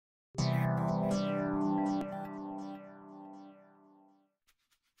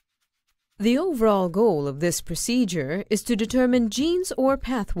The overall goal of this procedure is to determine genes or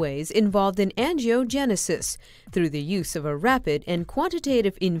pathways involved in angiogenesis through the use of a rapid and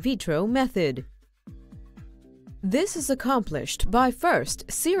quantitative in vitro method. This is accomplished by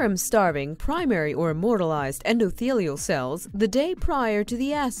first serum-starving primary or immortalized endothelial cells the day prior to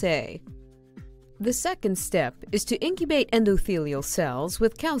the assay. The second step is to incubate endothelial cells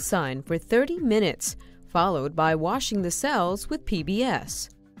with calcine for 30 minutes, followed by washing the cells with PBS.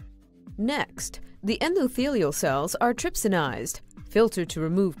 Next, the endothelial cells are trypsinized, filtered to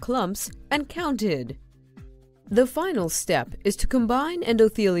remove clumps, and counted. The final step is to combine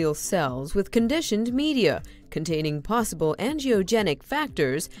endothelial cells with conditioned media containing possible angiogenic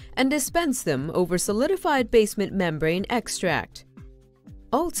factors and dispense them over solidified basement membrane extract.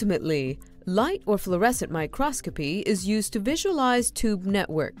 Ultimately, light or fluorescent microscopy is used to visualize tube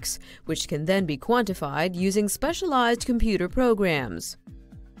networks, which can then be quantified using specialized computer programs.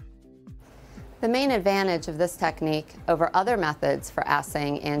 The main advantage of this technique over other methods for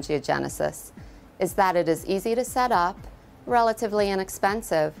assaying angiogenesis is that it is easy to set up, relatively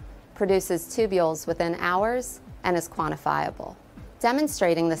inexpensive, produces tubules within hours, and is quantifiable.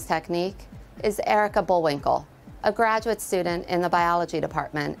 Demonstrating this technique is Erica Bullwinkle, a graduate student in the biology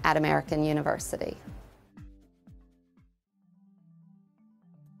department at American University.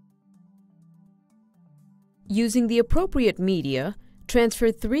 Using the appropriate media,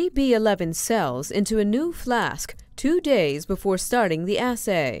 transfer 3 B11 cells into a new flask 2 days before starting the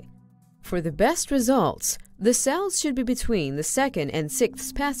assay. For the best results, the cells should be between the 2nd and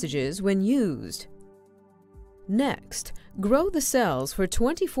 6th passages when used. Next, grow the cells for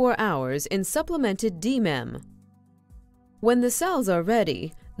 24 hours in supplemented DMEM. When the cells are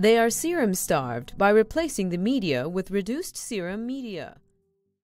ready, they are serum-starved by replacing the media with reduced serum media.